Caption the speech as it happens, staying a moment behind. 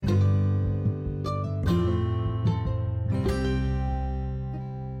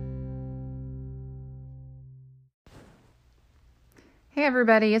Hey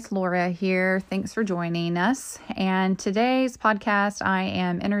everybody, it's Laura here. Thanks for joining us. And today's podcast, I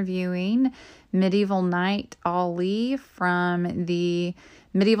am interviewing Medieval Knight Ali from the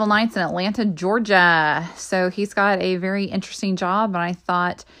Medieval Knights in Atlanta, Georgia. So he's got a very interesting job, and I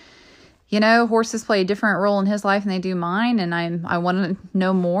thought, horses play a different role in his life than they do mine, and I want to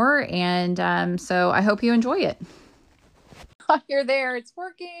know more, and so I hope you enjoy it. You're there. It's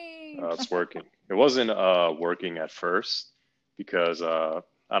working. It's working. It wasn't working at first because I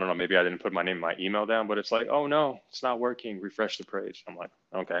don't know, maybe I didn't put my name and my email down, but it's like, oh no, it's not working. Refresh the page. I'm like,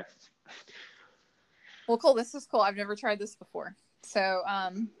 okay. Well, cool. This is cool. I've never tried this before. So,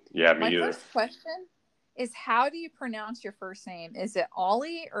 yeah, me my either. first question is, how do you pronounce your first name? Is it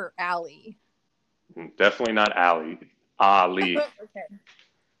Ollie or Ali? Definitely not Ali. Ali. Okay.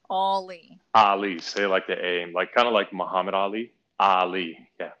 Ollie. Ali. Say like the A, like kind of like Muhammad Ali. Ali.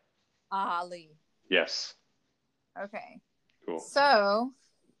 Yeah. Ali. Yes. Okay. Cool. So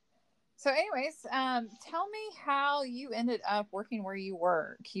anyways, tell me how you ended up working where you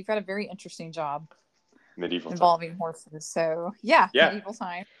work. You've got a very interesting job. Medieval involving horses. So yeah, yeah. medieval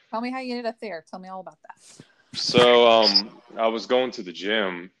time. Tell me how you ended up there. Tell me all about that. So I was going to the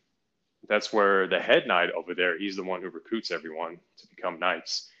gym. That's where the head knight over there, he's the one who recruits everyone to become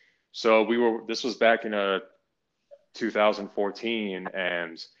knights. So this was back in 2014,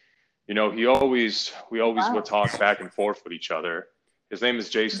 and we always would talk back and forth with each other. His name is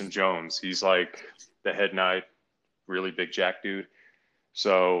Jason Jones. He's like the head knight, really big jack dude.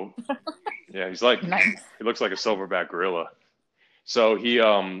 So yeah, he's like, nice. He looks like a silverback gorilla. So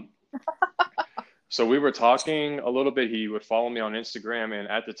so we were talking a little bit. He would follow me on Instagram, and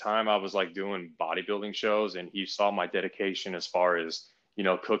at the time I was like doing bodybuilding shows, and he saw my dedication as far as,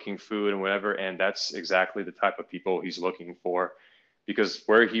 cooking food and whatever. And that's exactly the type of people he's looking for, because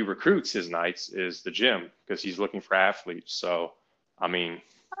where he recruits his knights is the gym, because he's looking for athletes. So, I mean,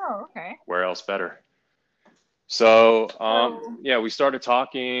 okay. Where else better? So, yeah, we started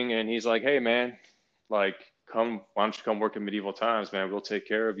talking, and he's like, hey man, like, why don't you come work in Medieval Times, man? We'll take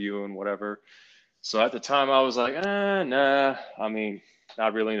care of you and whatever. So at the time I was like, nah, I mean,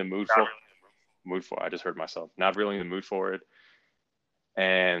 not really in the mood for it. I just heard myself, not really in the mood for it.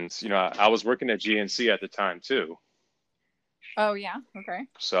 And, I was working at GNC at the time too. Oh yeah. Okay.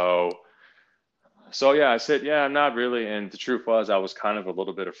 So yeah, I said, yeah, I'm not really. And the truth was, I was kind of a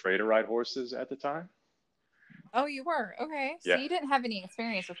little bit afraid to ride horses at the time. Oh, you were? Okay. So you didn't have any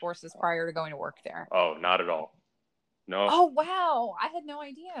experience with horses prior to going to work there? Oh, not at all. No. Oh, wow. I had no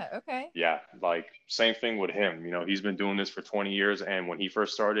idea. Okay. Yeah. Like same thing with him. He's been doing this for 20 years. And when he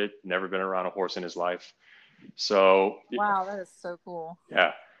first started, never been around a horse in his life. So. Wow. That is so cool.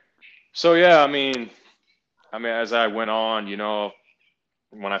 Yeah. So, yeah, I mean, as I went on,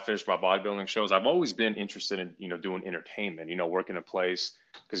 when I finished my bodybuilding shows, I've always been interested in, doing entertainment, working a place,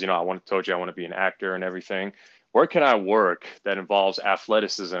 because, told you I want to be an actor and everything. Where can I work that involves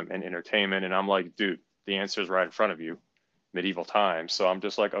athleticism and entertainment? And I'm like, dude, the answer is right in front of you, Medieval Times. So I'm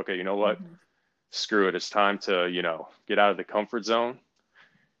just like, okay, you know what? Mm-hmm. Screw it. It's time to, get out of the comfort zone.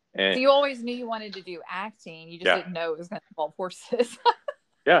 And so you always knew you wanted to do acting. You just didn't know it was going to involve horses.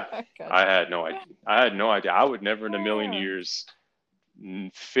 Yeah. I had no idea. I would never in a million years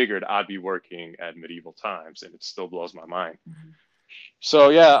figured I'd be working at Medieval Times, and it still blows my mind. Mm-hmm. So,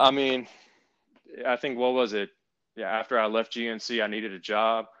 yeah, I mean, I think, what was it? Yeah, after I left GNC, I needed a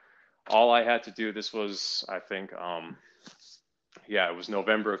job. All I had to do, this was, I think, it was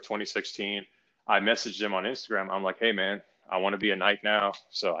November of 2016. I messaged him on Instagram. I'm like, hey, man, I want to be a knight now,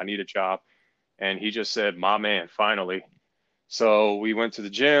 so I need a job. And he just said, my man, finally. So we went to the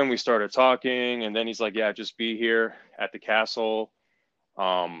gym, we started talking, and then he's like, yeah, just be here at the castle,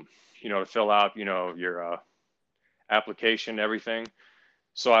 to fill out, your application, everything.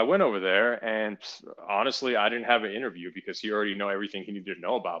 So I went over there, and honestly, I didn't have an interview because he already knew everything he needed to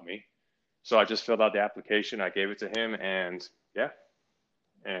know about me. So I just filled out the application, I gave it to him, and yeah.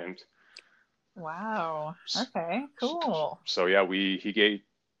 And wow. Okay, cool. So yeah,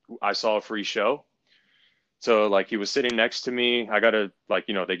 I saw a free show. So like he was sitting next to me. I got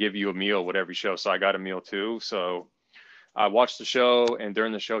they give you a meal with every show. So I got a meal too. So I watched the show, and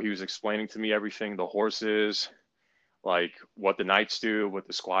during the show, he was explaining to me everything, the horses, like what the knights do, what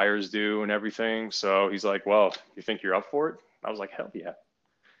the squires do and everything. So he's like, well, you think you're up for it? I was like, hell yeah.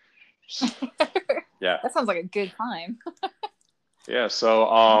 Yeah. That sounds like a good time. Yeah.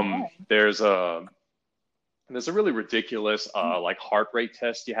 So there's a really ridiculous like heart rate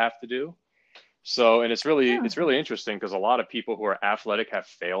test you have to do. So, and it's really interesting because a lot of people who are athletic have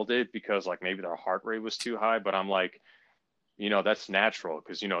failed it because like maybe their heart rate was too high. But I'm like, that's natural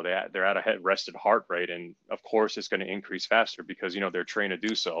because, they're at a head rested heart rate. And of course, it's going to increase faster because, they're trained to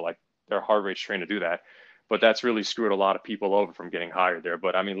do so. Like their heart rate's trained to do that. But that's really screwed a lot of people over from getting higher there.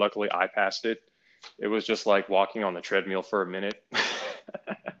 But I mean, luckily I passed it. It was just like walking on the treadmill for a minute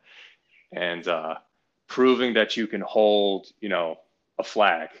and proving that you can hold, a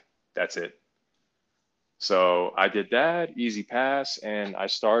flag. That's it. So I did that, easy pass, and I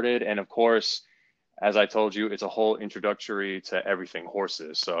started. And of course, as I told you, it's a whole introductory to everything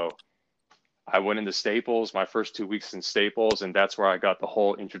horses. So I went into Staples, my first 2 weeks in Staples, and that's where I got the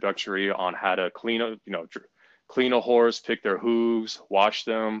whole introductory on how to clean a horse, pick their hooves, wash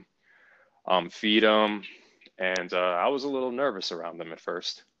them, feed them. And I was a little nervous around them at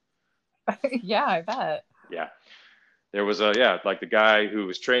first. Yeah, I bet. Yeah. There was like the guy who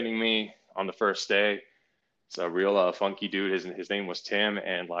was training me on the first day. It's a real funky dude. His name was Tim,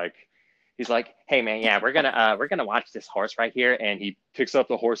 and like he's like, "Hey man, yeah, we're gonna watch this horse right here." And he picks up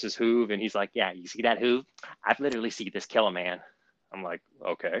the horse's hoof, and he's like, "Yeah, you see that hoof? I've literally seen this kill a man." I'm like,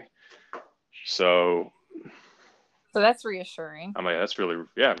 "Okay." So that's reassuring. I'm like, "That's really,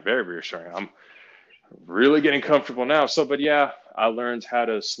 yeah, very reassuring." I'm really getting comfortable now. So, but yeah, I learned how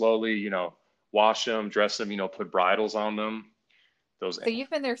to slowly, wash them, dress them, put bridles on them. Those. So you've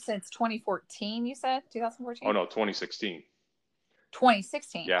been there since 2014, you said? Oh 2014? no, 2016.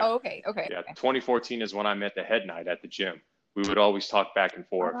 2016. Yeah. Oh, okay. Okay. Yeah. Okay. 2014 is when I met the head knight at the gym. We would always talk back and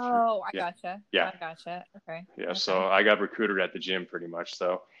forth. Oh, I Yeah. gotcha. Yeah. I gotcha. Okay. Yeah. Okay. So I got recruited at the gym pretty much.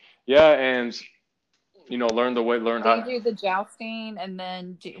 So yeah. And, learn So you how. do the jousting, and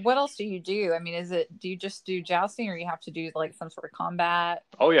then what else do you do? I mean, do you just do jousting, or you have to do like some sort of combat?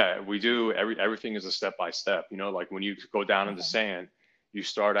 Oh yeah. We do everything is a step by step, like when you go down in the Okay. sand, you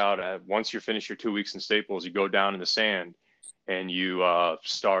start out once you finish your 2 weeks in Staples, you go down in the sand and you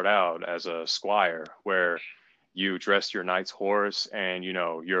start out as a squire where you dress your knight's horse and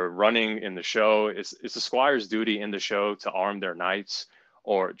you're running in the show. It's the squire's duty in the show to arm their knights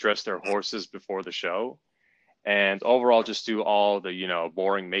or dress their horses before the show, and overall just do all the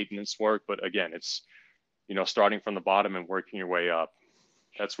boring maintenance work. But again, it's starting from the bottom and working your way up.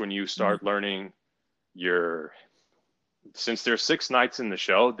 That's when you start learning your since there's 6 knights in the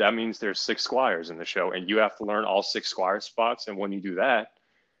show, that means there's 6 squires in the show, and you have to learn all 6 squire spots. And when you do that,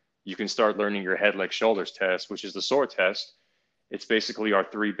 you can start learning your head, leg, shoulders test, which is the sword test. It's basically our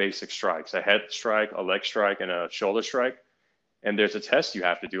 3 basic strikes: a head strike, a leg strike, and a shoulder strike. And there's a test you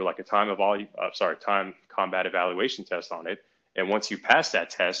have to do, like a time combat evaluation test on it. And once you pass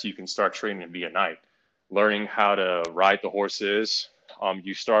that test, you can start training to be a knight, learning how to ride the horses.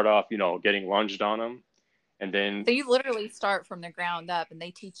 You start off, getting lunged on them, and then. So you literally start from the ground up, and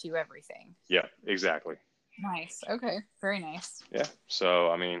they teach you everything. Yeah, exactly. Nice. Okay. Very nice. Yeah. So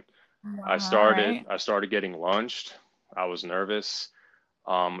I mean, I started getting lunged. I was nervous.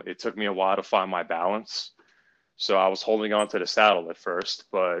 It took me a while to find my balance. So I was holding on to the saddle at first,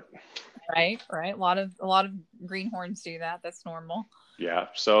 but. Right. A lot of greenhorns do that. That's normal. Yeah.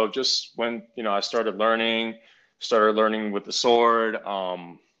 So just when, I started learning with the sword.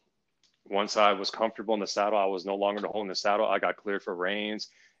 Once I was comfortable in the saddle, I was no longer holding the saddle. I got cleared for reins.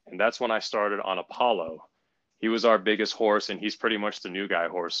 And that's when I started on Apollo. He was our biggest horse, and he's pretty much the new guy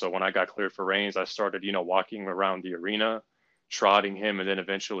horse. So when I got cleared for reins, I started, walking around the arena, trotting him, and then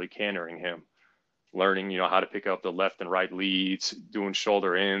eventually cantering him, learning, how to pick up the left and right leads, doing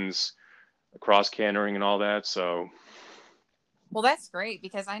shoulder ins, cross cantering and all that. So. Well, that's great,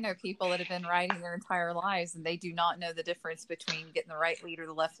 because I know people that have been riding their entire lives and they do not know the difference between getting the right lead or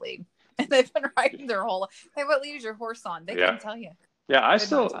the left lead. And they've been riding their whole life. Hey, what lead is your horse on? They couldn't tell you. Yeah, I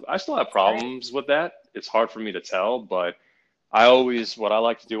still have problems with that. It's hard for me to tell, but what I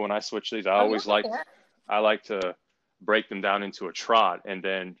like to do when I switch leads, I like to break them down into a trot, and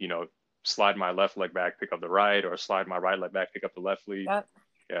then, slide my left leg back, pick up the right, or slide my right leg back, pick up the left lead. Yep.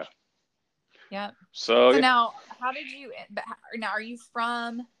 Yeah. Yeah. So now, are you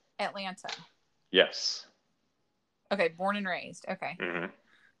from Atlanta? Yes. Okay, born and raised. Okay. Mm-hmm.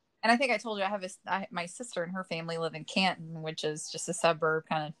 And I think I told you my sister and her family live in Canton, which is just a suburb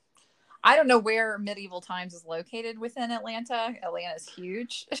kind of. I don't know where Medieval Times is located within Atlanta. Atlanta is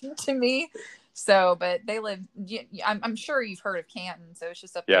huge to me. So, but they live. I'm sure you've heard of Canton. So it's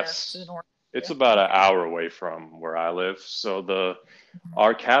just up there to the north. It's about an hour away from where I live. So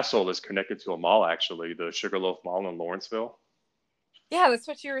our castle is connected to a mall, actually, the Sugarloaf Mall in Lawrenceville. Yeah, that's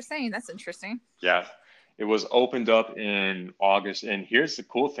what you were saying. That's interesting. Yeah. It was opened up in August. And here's the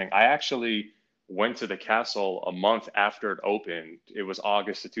cool thing. I actually went to the castle a month after it opened. It was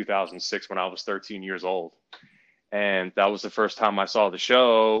August of 2006 when I was 13 years old. And that was the first time I saw the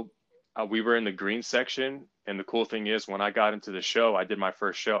show. we were in the green section, and the cool thing is, when I got into the show, I did my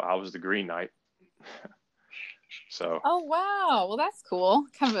first show. I was the green knight. So. Oh wow! Well, that's cool.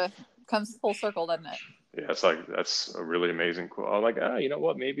 Kind of comes full circle, doesn't it? Yeah, it's like that's a really amazing quote. I'm like, you know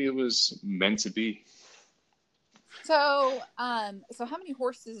what? Maybe it was meant to be. So, so how many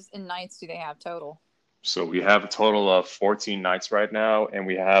horses and knights do they have total? So we have a total of 14 knights right now, and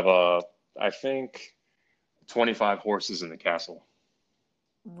we have I think 25 horses in the castle.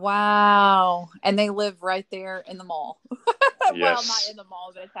 Wow. And they live right there in the mall. Well, not Yes. in the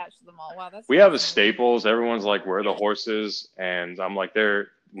mall, but attached to the mall. Wow, that's We have a fascinating. Staples. Everyone's like, where are the horses? And I'm like,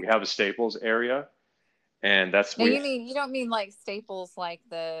 we have a Staples area, and that's Now you don't mean like Staples like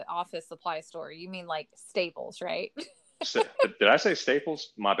the office supply store. You mean like Staples, right? Did I say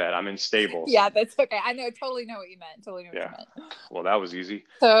Staples? My bad. I'm in Stables. Yeah, that's okay. I totally know what you meant. Totally know what Yeah. you meant. Well, that was easy.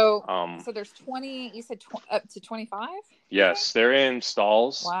 So there's 20, you said up to 25? Yes, they're in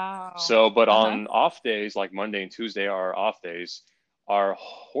stalls. Wow. So, but on off days, like Monday and Tuesday are off days, our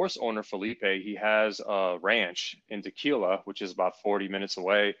horse owner, Felipe, he has a ranch in Tequila, which is about 40 minutes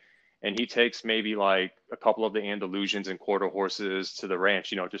away. And he takes maybe like a couple of the Andalusians and quarter horses to the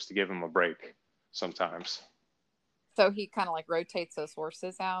ranch, just to give him a break sometimes. So he kind of like rotates those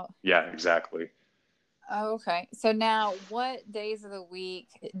horses out? Yeah, exactly. Okay. So now what days of the week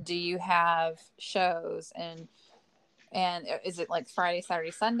do you have shows and is it like Friday,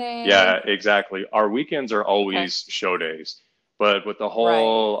 Saturday, Sunday? Yeah, exactly. Our weekends are always show days, but with the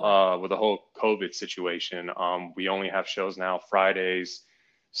whole COVID situation, we only have shows now Fridays,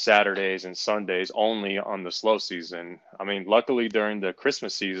 Saturdays, and Sundays only on the slow season. I mean, luckily during the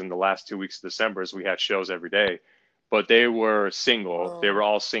Christmas season, the last 2 weeks of December, we had shows every day, but they were single. They were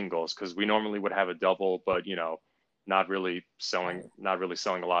all singles because we normally would have a double, but not really selling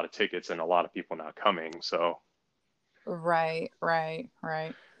a lot of tickets and a lot of people not coming. So. Right.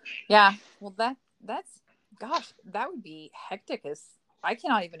 Yeah. Well, that's gosh, that would be hectic. As I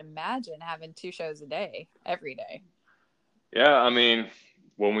cannot even imagine having 2 shows a day every day. Yeah, I mean,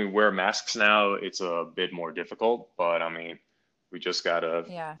 when we wear masks now, it's a bit more difficult, but I mean, we just gotta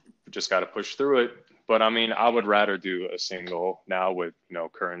push through it. But I mean, I would rather do a single now with,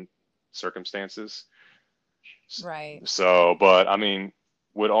 current circumstances. Right. So, but I mean,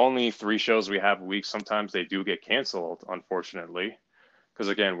 with only 3 shows we have a week, sometimes they do get canceled, unfortunately, because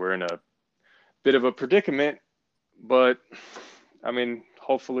again, we're in a bit of a predicament. But I mean,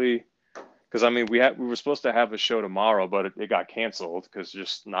 hopefully, because I mean, we were supposed to have a show tomorrow, but it got canceled because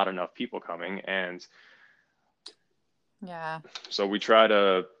just not enough people coming. And yeah, so we try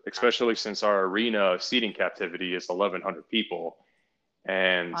to, especially since our arena seating capacity is 1,100 people,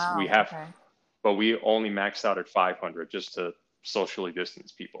 and but we only maxed out at 500 just to socially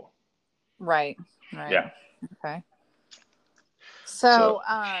distance people. Right. Yeah. Okay. So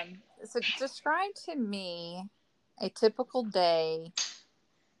describe to me a typical day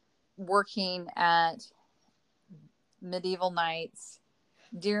working at Medieval Knights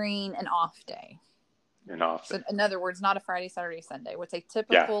during an off day. So in other words, not a Friday, Saturday, Sunday. What's a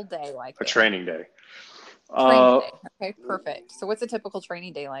typical day like? A training day. Training day. Okay, perfect. So what's a typical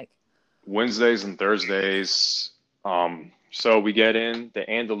training day like? Wednesdays and Thursdays. So we get in, the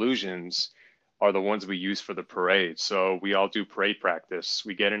Andalusians are the ones we use for the parade. So we all do parade practice.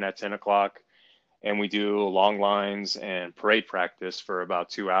 We get in at 10 o'clock and we do long lines and parade practice for about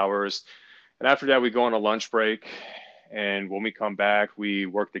 2 hours. And after that, we go on a lunch break. And when we come back, we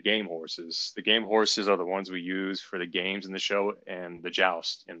work the game horses. The game horses are the ones we use for the games in the show and the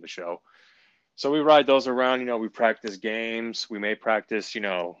joust in the show. So we ride those around, we practice games. We may practice,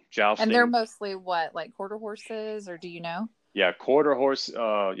 jousting. And they're mostly what, like quarter horses, or do you know? Yeah, quarter horses.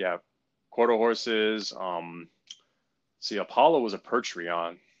 See, Apollo was a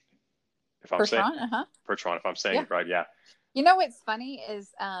Percheron. Percheron, if I'm saying it right, yeah. You know what's funny is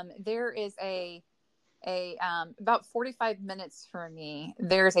there is a about 45 minutes from me,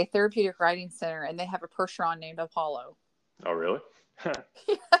 there's a therapeutic riding center, and they have a Percheron named Apollo. Oh, really?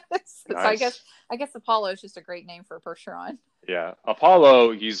 Yes. Nice. So I guess Apollo is just a great name for a Percheron. Yeah,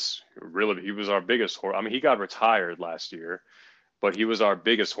 Apollo, he was our biggest horse. I mean, he got retired last year, but he was our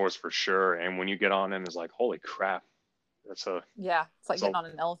biggest horse for sure. And when you get on him, it's like, holy crap. It's like getting on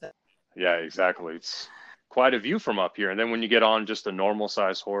an elephant. Yeah, exactly. It's quite a view from up here. And then when you get on just a normal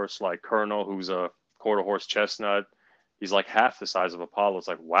size horse like Colonel, who's a quarter horse chestnut, he's like half the size of Apollo. It's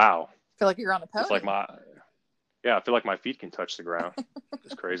like, wow. I feel like you're on a pony. It's like I feel like my feet can touch the ground.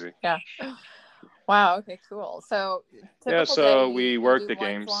 It's crazy. Yeah. Wow. Okay, cool. So we work the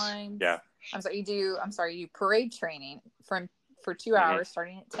games. Lines. Yeah. You parade training for 2 hours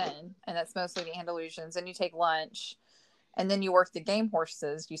starting at 10, and that's mostly the Andalusians. And you take lunch And then you work the game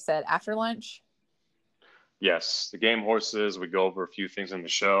horses, you said, after lunch? Yes, the game horses, we go over a few things in the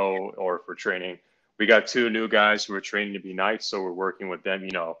show or for training. We got two new guys who are training to be knights, so we're working with them,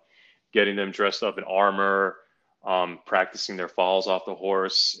 getting them dressed up in armor, practicing their falls off the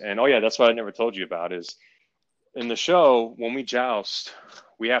horse. And oh yeah, that's what I never told you about is in the show, when we joust,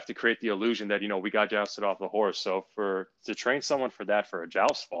 we have to create the illusion that, we got jousted off the horse. So to train someone for that for a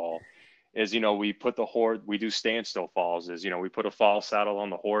joust fall is, we put the horse, we do standstill falls is, we put a fall saddle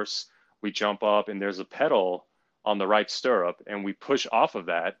on the horse, we jump up and there's a pedal on the right stirrup and we push off of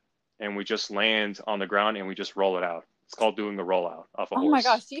that and we just land on the ground and we just roll it out. It's called doing a rollout off a horse. Oh my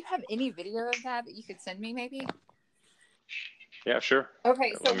gosh. Do you have any video of that you could send me maybe? Yeah, sure.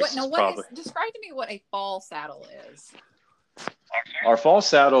 Okay, so describe to me what a fall saddle is. Our fall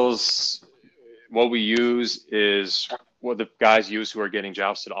saddles, what we use is what the guys use who are getting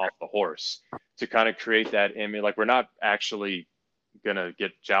jousted off the horse to kind of create that image. Like we're not actually going to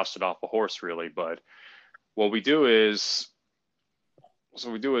get jousted off the horse really, but what we do is,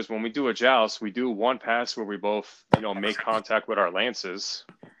 when we do a joust, we do one pass where we both, make contact with our lances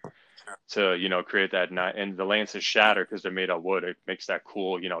to, create that, and the lances shatter because they're made of wood. It makes that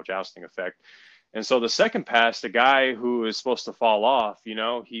cool, jousting effect. And so the second pass, the guy who is supposed to fall off,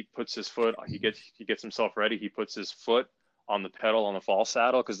 he puts his foot, he gets himself ready. He puts his foot on the pedal on the fall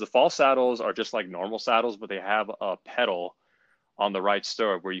saddle because the fall saddles are just like normal saddles, but they have a pedal on the right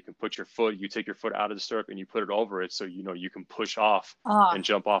stirrup where you can put your foot, you take your foot out of the stirrup and you put it over it. So, you can push off and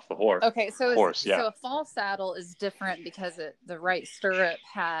jump off the horse. Okay. So so a fall saddle is different because the right stirrup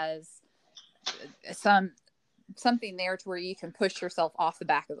has something there to where you can push yourself off the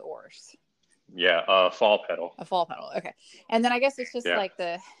back of the horse. Yeah, a fall pedal. A fall pedal. Okay. And then I guess it's just like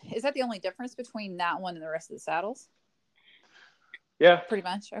is that the only difference between that one and the rest of the saddles? Yeah. Pretty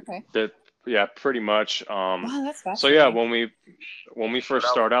much. Okay. Yeah, pretty much. Wow, that's fascinating. So yeah, when we first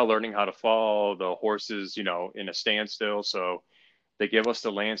start out learning how to fall, the horses, in a standstill. So they give us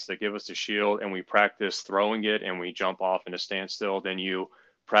the lance, they give us the shield, and we practice throwing it and we jump off in a standstill. Then you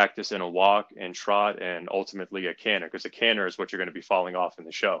practice in a walk and trot and ultimately a canter, because a canter is what you're going to be falling off in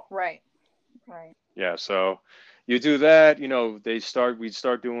the show. Right. Yeah. So you do that, we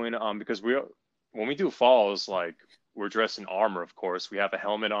start doing, because when we do falls, like we're dressed in armor, of course, we have a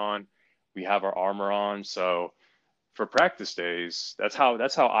helmet on, we have our armor on. So for practice days, that's how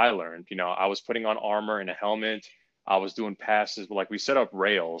I learned, I was putting on armor and a helmet. I was doing passes, but like we set up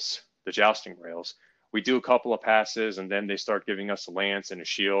rails, the jousting rails. We do a couple of passes and then they start giving us a lance and a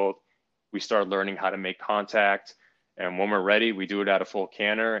shield. We start learning how to make contact. And when we're ready, we do it at a full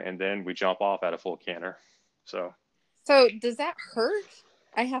canter and then we jump off at a full canter. So does that hurt?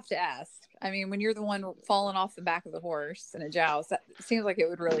 I have to ask. I mean, when you're the one falling off the back of the horse in a joust, that seems like it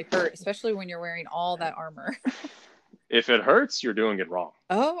would really hurt, especially when you're wearing all that armor. If it hurts, you're doing it wrong.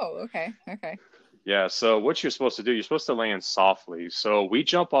 Oh, okay. Yeah, so what you're supposed to do, you're supposed to land softly. So we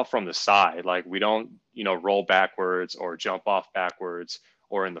jump off from the side, like we don't, roll backwards or jump off backwards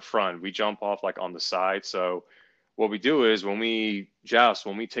or in the front. We jump off like on the side. So what we do is when we joust,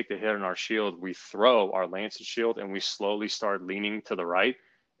 when we take the hit on our shield, we throw our lance and shield and we slowly start leaning to the right.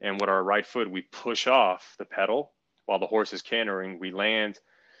 And with our right foot, we push off the pedal while the horse is cantering. We land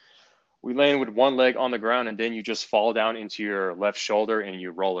with one leg on the ground and then you just fall down into your left shoulder and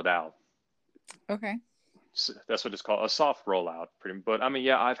you roll it out. Okay. So that's what it's called, a soft rollout. But I mean,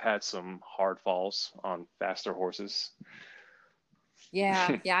 yeah, I've had some hard falls on faster horses.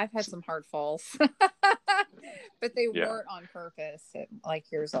 Yeah, I've had some hard falls, but they weren't on purpose, like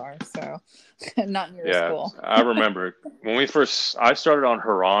yours are. So, not near as cool. I remember when I started on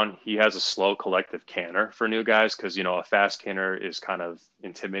Huron. He has a slow collective canter for new guys because a fast canter is kind of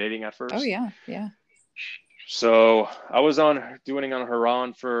intimidating at first. Oh yeah. So I was doing on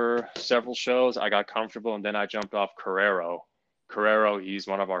Huron for several shows. I got comfortable and then I jumped off Carrero. He's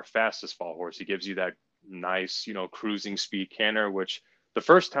one of our fastest fall horse. He gives you that nice, cruising speed canter, which the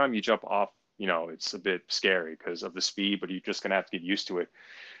first time you jump off, it's a bit scary because of the speed, but you're just going to have to get used to it.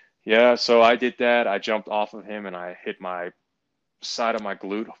 Yeah. So I did that. I jumped off of him and I hit my side of my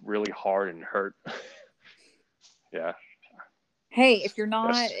glute really hard and hurt. Yeah. Hey, if you're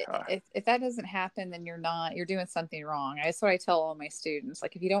not, if that doesn't happen, then you're doing something wrong. That's what I tell all my students.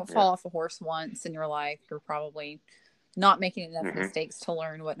 Like if you don't fall off a horse once in your life, you're probably not making enough mistakes to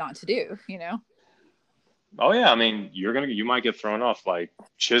learn what not to do, Oh yeah. I mean, you might get thrown off. Like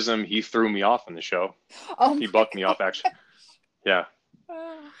Chisholm, he threw me off in the show. Oh, he bucked me off actually. Yeah.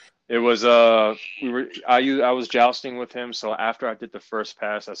 It was, I was jousting with him. So after I did the first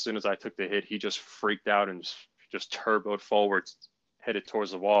pass, as soon as I took the hit, he just freaked out and just turboed forward, headed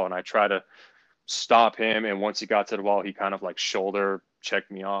towards the wall. And I tried to stop him. And once he got to the wall, he kind of like shoulder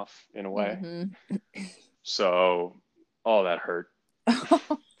checked me off in a way. Mm-hmm. So, oh, that hurt.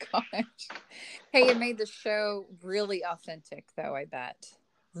 Oh gosh. Hey, it made the show really authentic, though, I bet.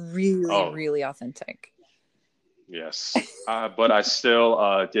 Really, really authentic. Yes. But I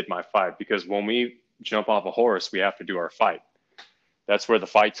still did my fight, because when we jump off a horse, we have to do our fight. That's where the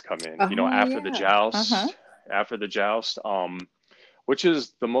fights come in. You know, Oh, after the yeah. Uh-huh. joust, which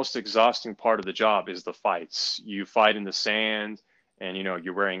is the most exhausting part of the job, is the fights. You fight in the sand, and you know,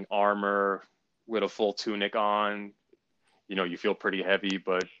 you're wearing armor with a full tunic on. You know, you feel pretty heavy,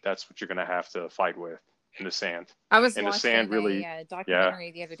 but that's what you're going to have to fight with in the sand. I was And the watching sand really, a yeah.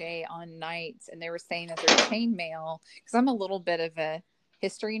 documentary the other day on knights, and they were saying that their chainmail, because I'm a little bit of a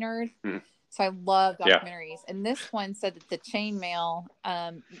history nerd, so I love documentaries. Yeah. And this one said that the chainmail,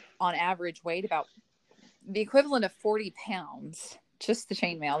 on average, weighed about the equivalent of 40 pounds. Just the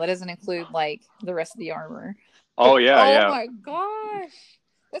chainmail. That doesn't include like the rest of the armor. Oh yeah, Oh yeah. my gosh.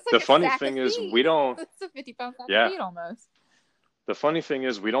 That's like The a funny sack of thing is feet. we don't, That's a 50-pound sack of yeah. feet almost. The funny thing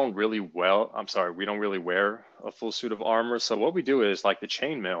is we don't really we don't really wear a full suit of armor. So what we do is, like the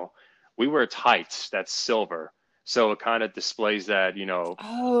chainmail, we wear tights that's silver. So it kind of displays that,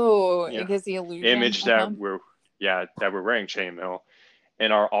 Oh, it gives the illusion. image that we're wearing chainmail.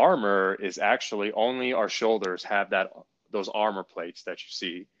 And our armor is actually, only our shoulders have those armor plates that you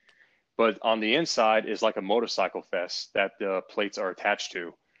see. But on the inside is like a motorcycle vest that the plates are attached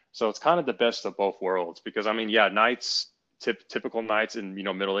to. So it's kind of the best of both worlds, because I mean, yeah, knights, typical knights in,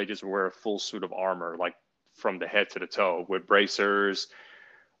 Middle Ages wear a full suit of armor, like from the head to the toe with bracers.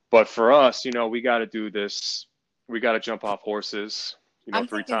 But for us, we got to do this. We got to jump off horses,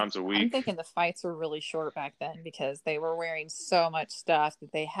 three times a I'm week. thinking the fights were really short back then, because they were wearing so much stuff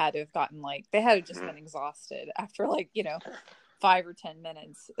that they had to have gotten they had to just been exhausted after 5 or 10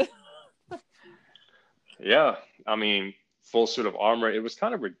 minutes. Yeah, I mean, full suit of armor. It was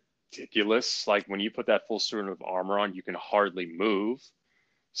kind of ridiculous. Like when you put that full suit of armor on, you can hardly move.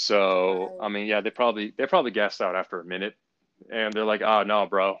 So, I mean, yeah, they probably gassed out after a minute, and they're like, "Oh no,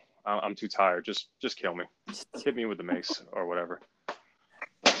 bro, I'm too tired. Just kill me, hit me with the mace or whatever."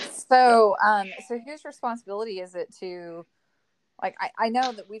 So, so whose responsibility is it to, I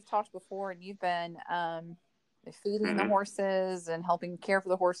know that we've talked before, and you've been feeding the horses and helping care for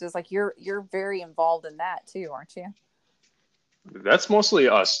the horses. Like you're very involved in that too, aren't you? That's mostly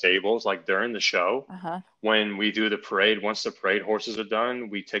us stables. Like during the show, when we do the parade, once the parade horses are done,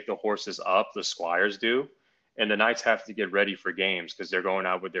 we take the horses up, the squires do, and the knights have to get ready for games because they're going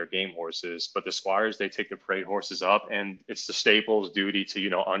out with their game horses. But the squires, they take the parade horses up, and it's the stable's duty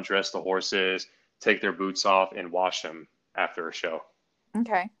to, undress the horses, take their boots off, and wash them after a show.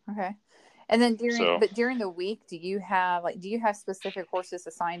 Okay. And then during the week, do you have specific horses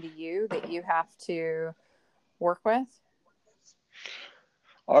assigned to you that you have to work with?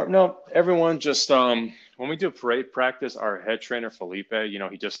 No, everyone just when we do parade practice, our head trainer Felipe,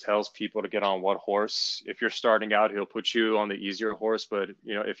 he just tells people to get on what horse. If you're starting out, he'll put you on the easier horse, but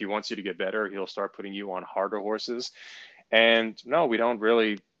if he wants you to get better, he'll start putting you on harder horses. And no, we don't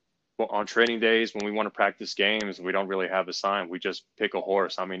really, on training days when we want to practice games, we don't really have a sign. We just pick a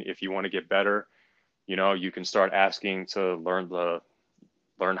horse. I mean, if you want to get better, you can start asking to learn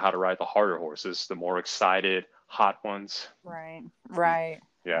how to ride the harder horses, the more excited, hot ones. Right.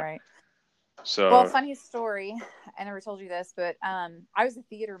 Yeah. Right. So, well, funny story. I never told you this, but I was a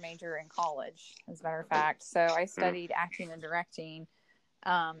theater major in college, as a matter of fact. So I studied acting and directing,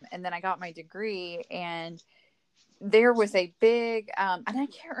 and then I got my degree. And there was a big, and I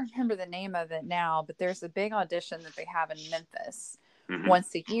can't remember the name of it now, but there's a big audition that they have in Memphis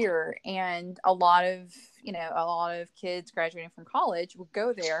once a year, and a lot of kids graduating from college would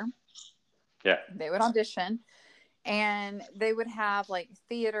go there. Yeah, they would audition. And they would have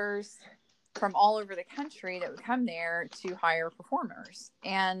theaters from all over the country that would come there to hire performers.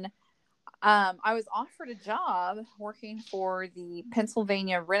 And I was offered a job working for the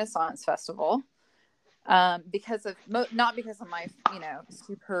Pennsylvania Renaissance Festival because of not because of my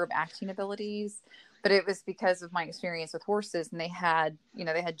superb acting abilities, but it was because of my experience with horses. And they had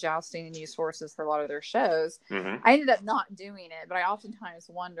jousting and used horses for a lot of their shows. I ended up not doing it, but I oftentimes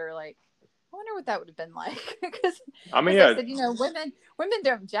wonder I wonder what that would have been like, because I said, women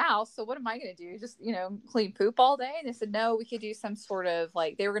don't joust. So what am I going to do? Just, clean poop all day? And they said, no, we could do some sort of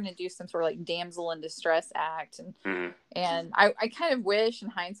they were going to do some sort of damsel in distress act. And I kind of wish in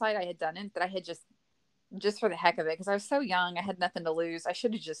hindsight I had done it, that I had just for the heck of it. Cause I was so young, I had nothing to lose. I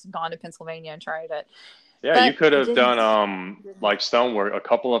should have just gone to Pennsylvania and tried it. Yeah. But you could have done, stunt work. A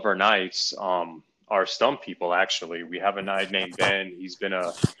couple of our nights, are stunt people. Actually, we have a knight named Ben. He's been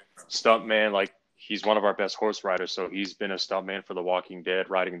a stunt man he's one of our best horse riders. So he's been a stuntman for The Walking Dead,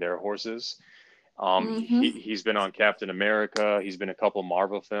 riding their horses. Mm-hmm. He's been on Captain America. He's been in a couple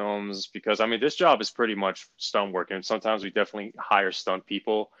Marvel films because I mean this job is pretty much stunt work, and sometimes we definitely hire stunt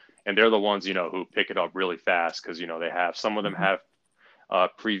people, and they're the ones who pick it up really fast because they have some of them have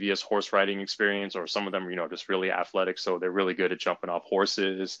previous horse riding experience, or some of them just really athletic, so they're really good at jumping off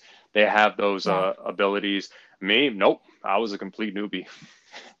horses. They have those Yeah. abilities. Me, nope, I was a complete newbie.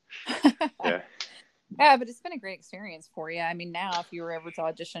 Yeah. Yeah, but it's been a great experience for you. I mean, now if you were ever to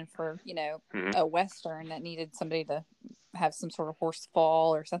audition for, Mm-hmm. a Western that needed somebody to have some sort of horse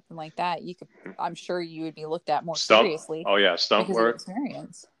fall or something like that, I'm sure you would be looked at more Stunt. seriously Oh yeah, stunt because of your work.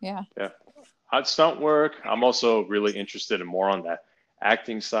 experience. Yeah. Yeah. Hot stunt work. I'm also really interested in more on that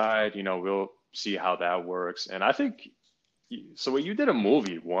acting side. We'll see how that works. And I think so. You did a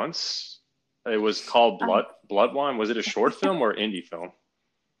movie once. It was called Um, Blood Wine. Was it a short film or indie film?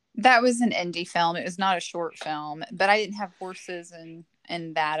 that was an indie film. It was not a short film, but I didn't have horses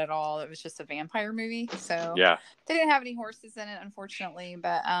in that at all. It was just a vampire movie. So Yeah. they didn't have any horses in it, unfortunately.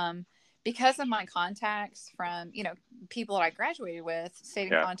 But because of my contacts from, people that I graduated with, stayed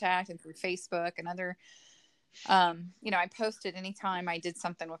in Yeah. contact and through Facebook and other, I posted anytime I did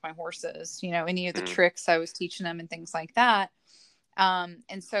something with my horses, any of the tricks I was teaching them and things like that.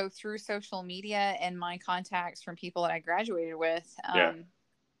 And so through social media and my contacts from people that I graduated with, Yeah.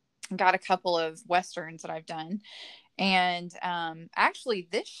 got a couple of Westerns that I've done. And actually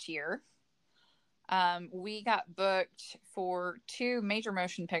this year, we got booked for 2 major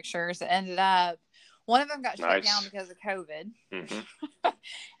motion pictures that ended up, one of them got shut down Nice. because of COVID. Mm-hmm.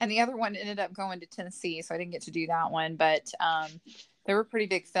 And the other one ended up going to Tennessee. So I didn't get to do that one, but they were pretty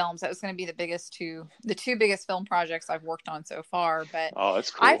big films. That was going to be the two biggest film projects I've worked on so far. But Oh,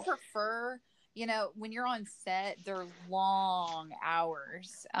 that's I cool. prefer, when you're on set, they're long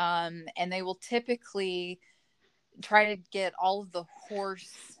hours. And they will typically try to get all of the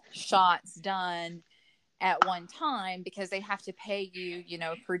horse shots done at one time because they have to pay you,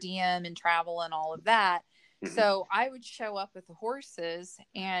 per diem and travel and all of that. Mm-hmm. So I would show up with the horses,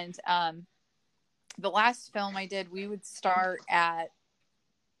 and the last film I did, we would start it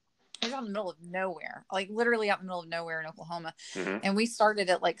was out in the middle of nowhere, like literally out in the middle of nowhere in Oklahoma. Mm-hmm. And we started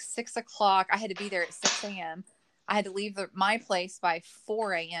at like 6:00. I had to be there at 6 a.m. I had to leave my place by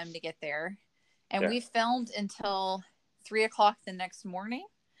 4 a.m. to get there. And we filmed until 3:00 the next morning.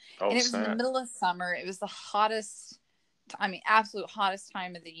 Oh, and it was snap. in the middle of summer. It was the hottest, absolute hottest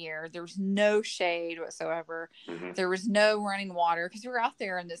time of the year. There was no shade whatsoever. Mm-hmm. There was no running water because we were out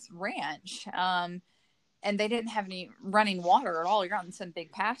there in this ranch. And they didn't have any running water at all. You're out in some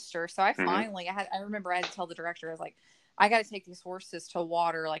big pasture. So I finally, I remember I had to tell the director, I was like, I got to take these horses to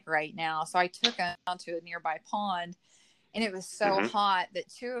water like right now. So I took them down to a nearby pond, and it was so hot that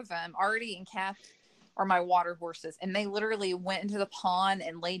 2 of them already encapped are my water horses. And they literally went into the pond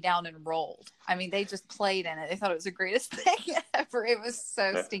and laid down and rolled. I mean, they just played in it. They thought it was the greatest thing ever. It was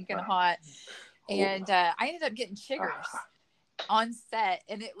so stinking hot. And I ended up getting chiggers on set,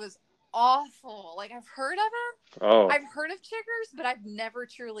 and it was awful. Like, I've heard of them. Oh, I've heard of chiggers, but I've never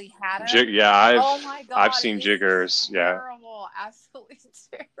truly had them. Yeah, oh my God, I've seen jiggers. Terrible, absolutely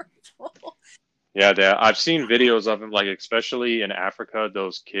terrible. Yeah, I've seen videos of them, like especially in Africa,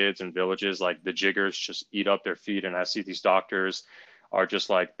 those kids in villages, like the jiggers just eat up their feet, and I see these doctors are just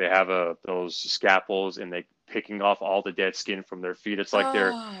like they have those scalpels and they picking off all the dead skin from their feet. It's like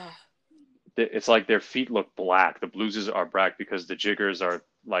it's like their feet look black. The bruises are black because the jiggers are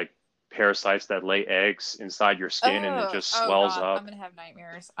like parasites that lay eggs inside your skin, and it just swells up. I'm gonna have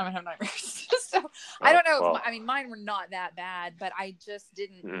nightmares. So I don't know. Well, mine were not that bad, but I just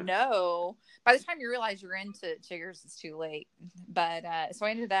didn't know. By the time you realize you're into chiggers, it's too late. But so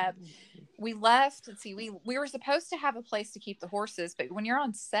I ended up. We left. Let's see. We were supposed to have a place to keep the horses, but when you're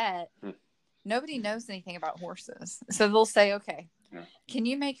on set, nobody knows anything about horses. So they'll say, "Okay, can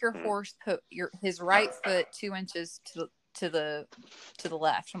you make your horse put his right foot 2 inches to the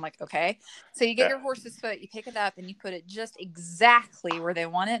left?" I'm like, okay. So you get your horse's foot, you pick it up, and you put it just exactly where they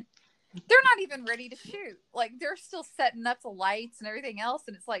want it. They're not even ready to shoot. Like, they're still setting up the lights and everything else.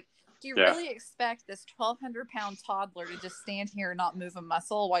 And it's like, do you really expect this 1,200-pound toddler to just stand here and not move a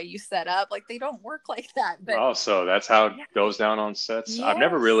muscle while you set up? Like, they don't work like that. But so that's how it goes down on sets. Yes. I've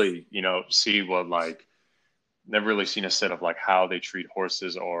never really, never really seen a set of like how they treat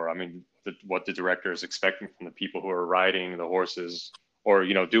horses, or what the director is expecting from the people who are riding the horses, or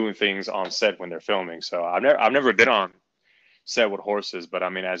doing things on set when they're filming. So I've never been on set with horses, but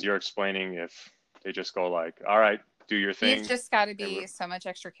as you're explaining, if they just go like, all right, do your You've thing. just got to be so much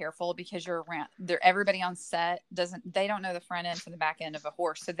extra careful because you're around there. Everybody on set they don't know the front end from the back end of a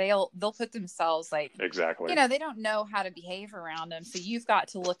horse. So they'll put themselves like, exactly. they don't know how to behave around them. So you've got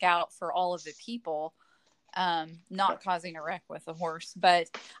to look out for all of the people, not causing a wreck with the horse. But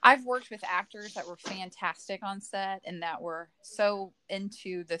I've worked with actors that were fantastic on set and that were so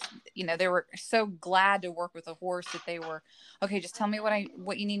into the, they were so glad to work with a horse that they were, okay, just tell me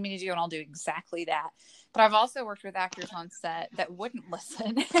what you need me to do and I'll do exactly that. But I've also worked with actors on set that wouldn't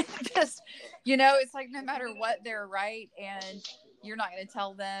listen. Just, it's like no matter what, they're right. And you're not going to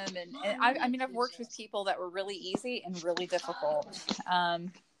tell them. And I've worked with people that were really easy and really difficult.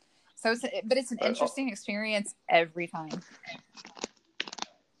 So it's an interesting experience every time.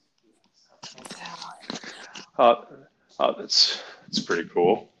 That's pretty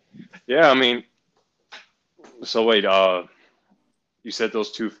cool. Yeah, I mean, so wait, you said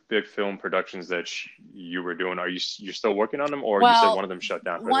those two big film productions that you were doing. You're still working on them, or you said one of them shut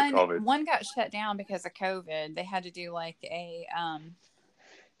down for the COVID? One got shut down because of COVID. They had to do like and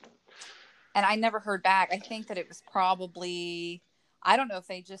I never heard back. I think that it was probably, I don't know if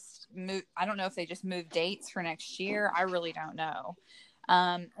they just moved dates for next year. I really don't know.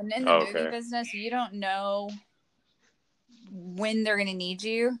 And in the movie business, you don't know when they're going to need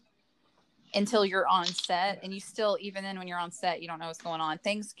you until you're on set. And you still, even then when you're on set, you don't know what's going on.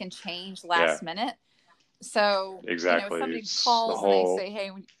 Things can change last minute. So, exactly. If somebody calls and they say,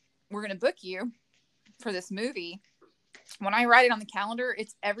 hey, we're going to book you for this movie. When I write it on the calendar,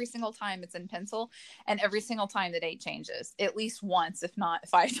 it's every single time it's in pencil and every single time the date changes at least once, if not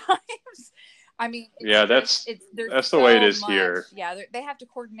 5 times. I mean, that's the way it is here. Yeah. They have to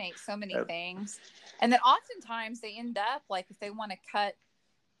coordinate so many things. And then oftentimes they end up like, if they want to cut,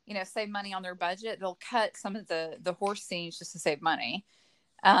 save money on their budget, they'll cut some of the horse scenes just to save money.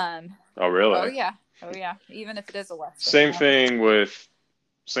 Oh, really? Oh yeah. Even if it is a Same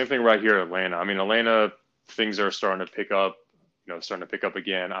Western. thing right here in Atlanta. I mean, Atlanta, things are starting to pick up,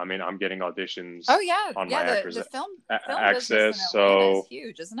 again. I mean, I'm getting auditions. Oh yeah. On my actors the film access. So is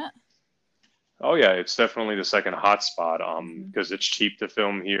huge, isn't it? Oh yeah, it's definitely the second hotspot. Because it's cheap to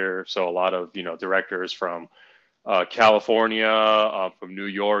film here. So a lot of, directors from California, from New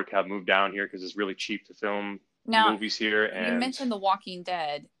York have moved down here because it's really cheap to film movies here. And you mentioned The Walking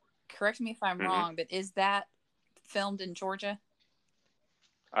Dead. Correct me if I'm wrong, but is that filmed in Georgia?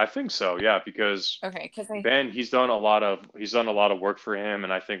 I think so, yeah, because Ben, he's done a lot of work for him,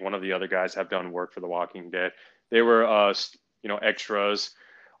 and I think one of the other guys have done work for The Walking Dead. They were extras,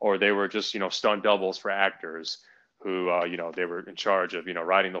 or they were just stunt doubles for actors who they were in charge of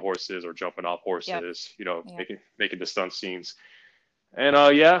riding the horses or jumping off horses, making the stunt scenes. And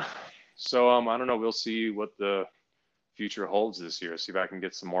so I don't know, we'll see what the future holds this year. See if I can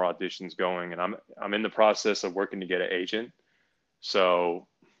get some more auditions going, and I'm in the process of working to get an agent. So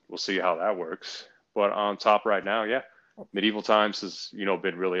we'll see how that works. But on top right now, Medieval Times has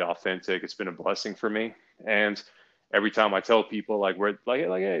been really authentic. It's been a blessing for me. And every time I tell people hey,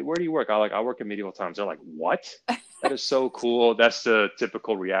 where do you work? I work at Medieval Times. They're like, what? That is so cool. That's the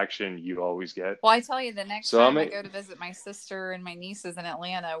typical reaction you always get. Well, I tell you, the next time I go to visit my sister and my nieces in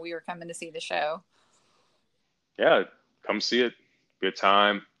Atlanta, we were coming to see the show. Yeah, come see it. Good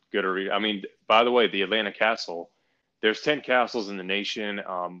time. Good to read. I mean, by the way, the Atlanta Castle. There's 10 castles in the nation,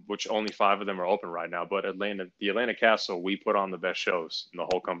 which only 5 of them are open right now. But the Atlanta Castle, we put on the best shows in the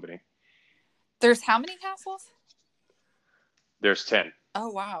whole company. There's how many castles? There's 10. Oh,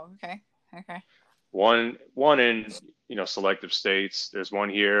 wow. Okay. One in, selective states. There's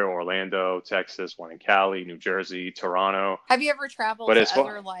one here, Orlando, Texas, one in Cali, New Jersey, Toronto. Have you ever traveled to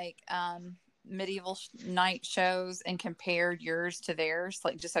other medieval night shows and compared yours to theirs?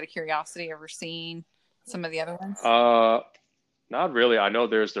 Like, just out of curiosity, ever seen some of the other ones? Not really. I know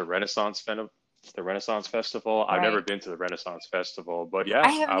there's the Renaissance Festival. Right. I've never been to the Renaissance Festival, but yeah,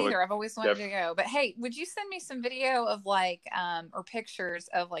 I haven't either. I've always wanted to go. But hey, would you send me some video of or pictures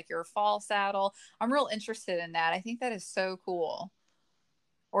of your fall saddle? I'm real interested in that. I think that is so cool.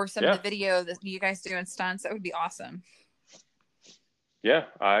 Or some of the video that you guys do in stunts. That would be awesome. Yeah,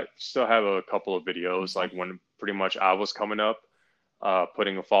 I still have a couple of videos, like when pretty much I was coming up.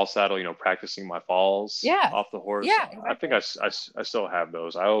 Putting a fall saddle, practicing my falls off the horse. Yeah, exactly. I think I still have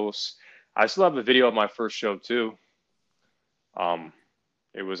those. I still have a video of my first show too.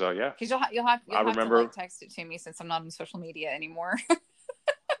 It was Because you'll have to text it to me since I'm not on social media anymore.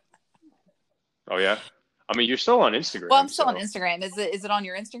 Oh yeah, I mean you're still on Instagram. Well, I'm still on Instagram. Is it on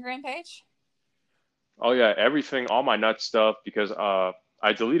your Instagram page? Oh yeah, everything, all my nut stuff, because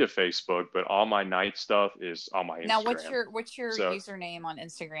I deleted Facebook, but all my night stuff is on my Instagram. Now, what's your username on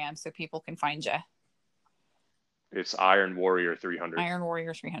Instagram so people can find you? It's Iron Warrior 300. Iron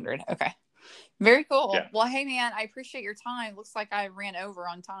Warrior 300. Okay. Very cool. Yeah. Well, hey man, I appreciate your time. Looks like I ran over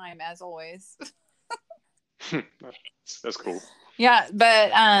on time as always. That's cool. Yeah,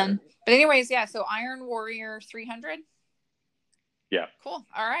 but anyways, yeah, so Iron Warrior 300. Yeah. Cool.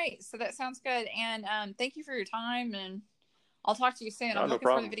 All right. So that sounds good. And thank you for your time, and I'll talk to you soon. I'm looking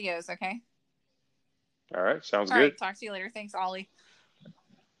for the videos, okay? All right. Sounds good. All right. Talk to you later. Thanks, Ollie.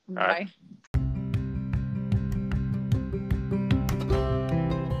 Bye. Right.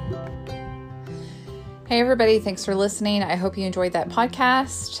 Hey, everybody. Thanks for listening. I hope you enjoyed that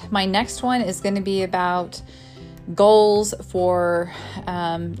podcast. My next one is going to be about goals for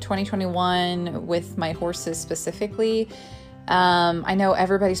 2021 with my horses specifically. I know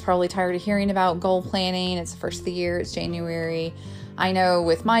everybody's probably tired of hearing about goal planning. It's the first of the year. It's January. I know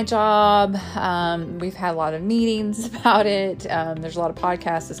with my job, we've had a lot of meetings about it. There's a lot of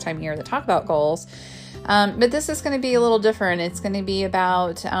podcasts this time of year that talk about goals. But this is going to be a little different. It's going to be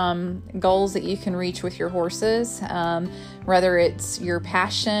about goals that you can reach with your horses, whether it's your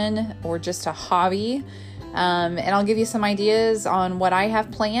passion or just a hobby. And I'll give you some ideas on what I have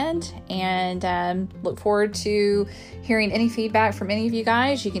planned, and look forward to hearing any feedback from any of you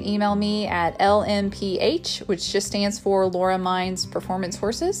guys. You can email me at LMPH, which just stands for Laura Mines Performance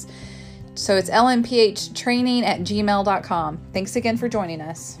Horses. So it's lmphtraining@gmail.com. Thanks again for joining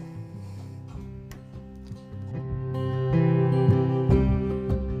us.